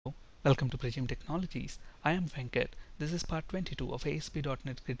Welcome to Prajim Technologies. I am Venkat. This is part 22 of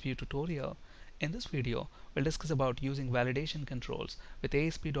ASP.NET Gridview tutorial. In this video, we'll discuss about using validation controls with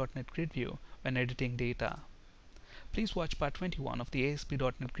ASP.NET Gridview when editing data. Please watch part 21 of the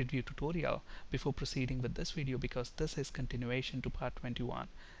ASP.NET Gridview tutorial before proceeding with this video because this is continuation to part 21.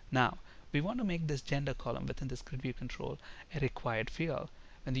 Now, we want to make this gender column within this Gridview control a required field.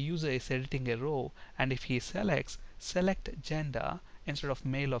 When the user is editing a row and if he selects select gender instead of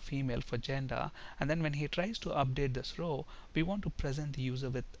male or female for gender, and then when he tries to update this row, we want to present the user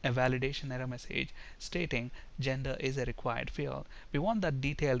with a validation error message stating gender is a required field. We want that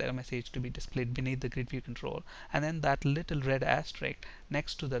detailed error message to be displayed beneath the grid view control, and then that little red asterisk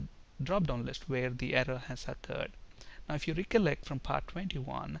next to the drop down list where the error has occurred. Now if you recollect from part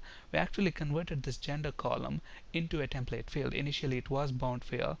 21, we actually converted this gender column into a template field. Initially it was bound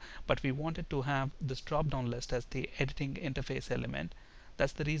field, but we wanted to have this drop down list as the editing interface element.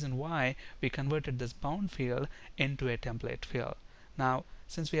 That's the reason why we converted this bound field into a template field. Now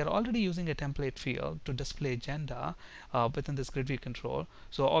since we are already using a template field to display gender within this grid view control,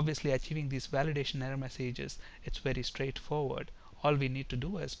 so obviously achieving these validation error messages, it's very straightforward. All we need to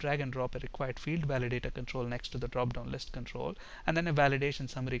do is drag and drop a required field validator control next to the drop down list control and then a validation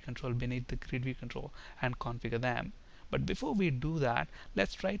summary control beneath the grid view control and configure them. But before we do that,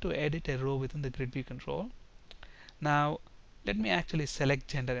 let's try to edit a row within the grid view control. Now let me actually select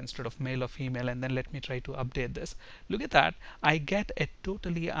gender instead of male or female, and then let me try to update this. Look at that, I get a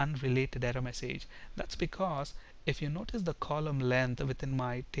totally unrelated error message. That's because if you notice the column length within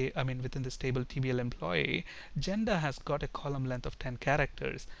within this table tblemployee, gender has got a column length of 10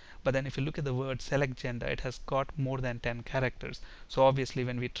 characters, but then if you look at the word select gender, it has got more than 10 characters. So obviously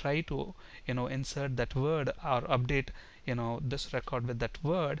when we try to insert that word or update this record with that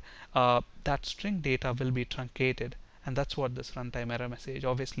word, that string data will be truncated. And that's what this runtime error message.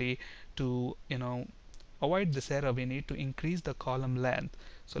 Obviously to avoid this error, we need to increase the column length.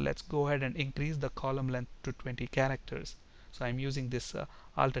 So let's go ahead and increase the column length to 20 characters. So I'm using this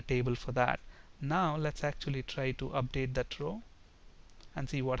alter table for that. Now let's actually try to update that row and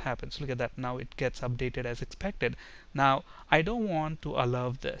see what happens. Look at that, now it gets updated as expected. Now I don't want to allow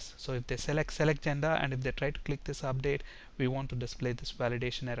this, so if they select gender and if they try to click this update, we want to display this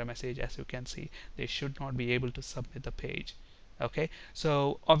validation error message. As you can see, they should not be able to submit the page. Okay,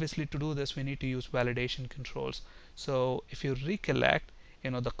 so obviously to do this we need to use validation controls. So if you recollect,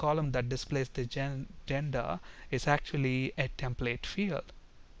 the column that displays the gender is actually a template field.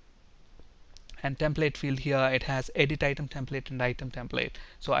 And template field here, it has edit item template and item template.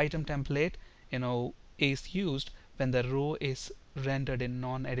 So item template is used when the row is rendered in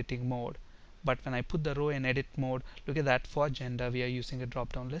non-editing mode. But when I put the row in edit mode, look at that, for gender we are using a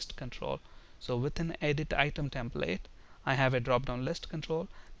drop down list control. So within edit item template, I have a drop down list control.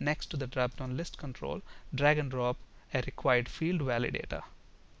 Next to the drop down list control, drag and drop a required field validator.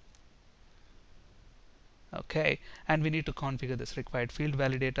 Okay, and we need to configure this required field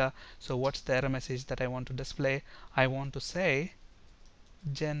validator. So what's the error message that I want to display? I want to say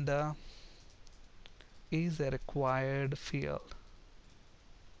gender is a required field.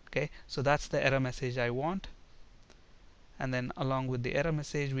 Okay, so that's the error message I want. And then along with the error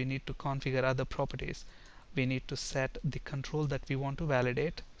message, we need to configure other properties. We need to set the control that we want to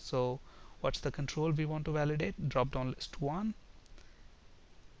validate. So what's the control we want to validate? Drop down list 1.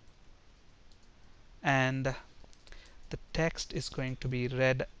 And the text is going to be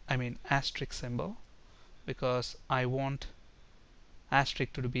red, asterisk symbol, because I want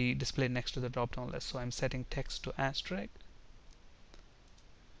asterisk to be displayed next to the drop down list. So I'm setting text to asterisk,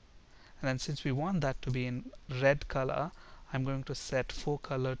 and then since we want that to be in red color, I'm going to set fore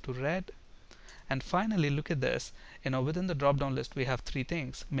color to red. And finally, look at this, within the drop down list we have three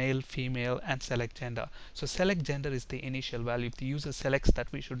things: male, female, and select gender. So select gender is the initial value. If the user selects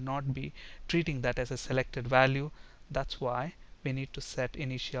that, we should not be treating that as a selected value. That's why we need to set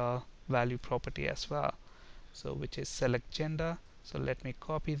initial value property as well, so which is select gender. So let me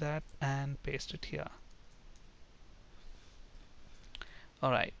copy that and paste it here.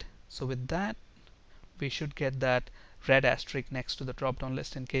 Alright, so with that we should get that red asterisk next to the drop down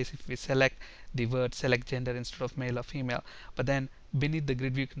list in case if we select the word select gender instead of male or female. But then beneath the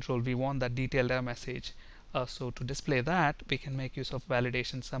grid view control we want that detailed error message. So to display that, we can make use of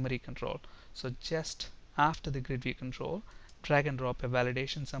validation summary control. So just after the grid view control, drag and drop a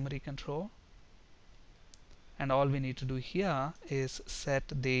validation summary control, and all we need to do here is set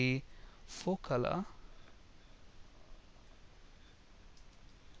the fore color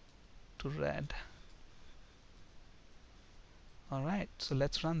to red. Alright, so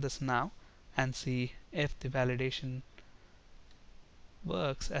let's run this now and see if the validation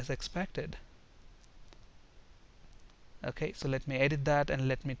works as expected. Okay, so let me edit that and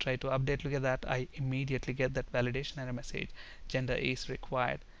let me try to update. Look at that, I immediately get that validation error message, gender is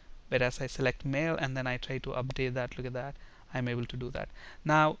required. Whereas I select male and then I try to update that, look at that, I'm able to do that.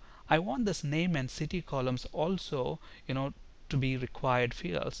 Now I want this name and city columns also, to be required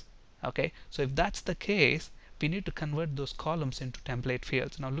fields. Okay, so if that's the case, we need to convert those columns into template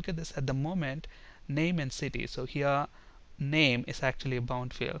fields. Now look at this, at the moment, name and city, so here name is actually a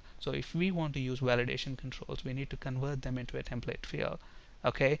bound field. So if we want to use validation controls, we need to convert them into a template field.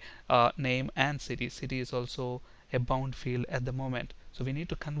 Okay, name and city. City is also a bound field at the moment, so we need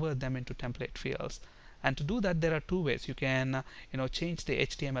to convert them into template fields. And to do that, there are two ways. You can change the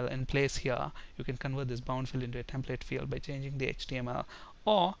HTML in place here. You can convert this bound field into a template field by changing the HTML,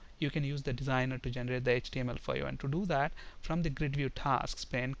 or you can use the designer to generate the HTML for you. And to do that, from the grid view tasks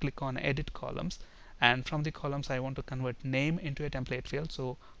pane, click on edit columns, and from the columns I want to convert name into a template field,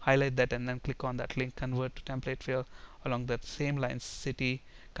 so highlight that and then click on that link, convert to template field. Along that same line, city,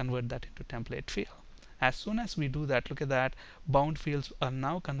 convert that into template field. As soon as we do that, look at that, bound fields are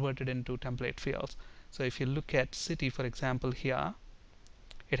now converted into template fields. So if you look at city, for example, here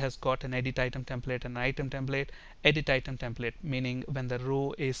it has got an edit item template and an item template. Edit item template meaning when the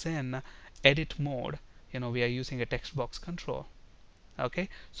row is in edit mode, we are using a text box control. Okay,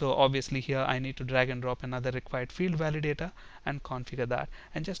 so obviously here I need to drag and drop another required field validator and configure that.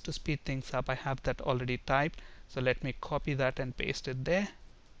 And just to speed things up, I have that already typed, so let me copy that and paste it there.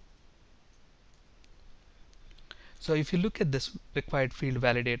 So if you look at this required field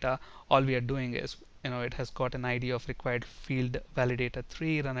validator, all we are doing is, it has got an ID of required field validator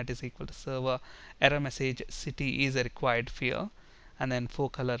 3, run it is equal to server, error message city is a required field, and then for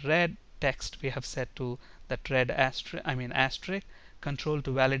color red, text we have set to that red asterisk, control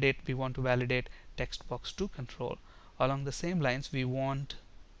to validate, we want to validate text box to control. Along the same lines, we want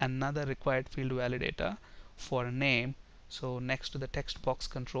another required field validator for name, so next to the text box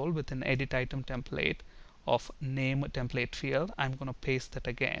control within edit item template of name template field, I'm going to paste that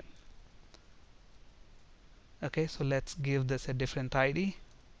again. Okay, so let's give this a different ID,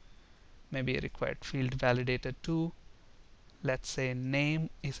 maybe a required field validator 2. Let's say name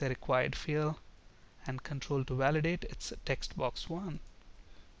is a required field, and control to validate, it's text box 1.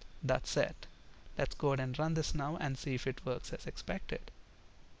 That's it. Let's go ahead and run this now and see if it works as expected.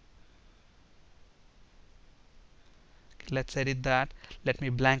 Okay, let's edit that. Let me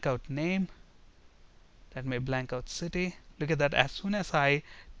blank out name. Let me blank out city. Look at that, as soon as I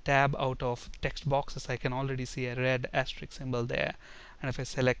tab out of text boxes, I can already see a red asterisk symbol there. And if I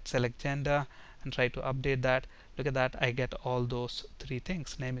select gender and try to update that, look at that, I get all those three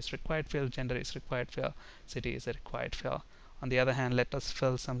things. Name is required field, gender is required field, city is a required field. On the other hand, let us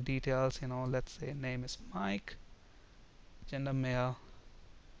fill some details. Let's say name is Mike, gender male,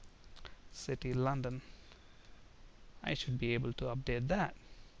 city London. I should be able to update that.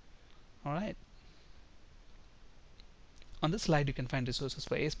 Alright. On this slide, you can find resources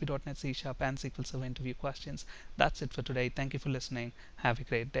for ASP.NET, C# and SQL Server interview questions. That's it for today. Thank you for listening. Have a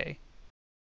great day.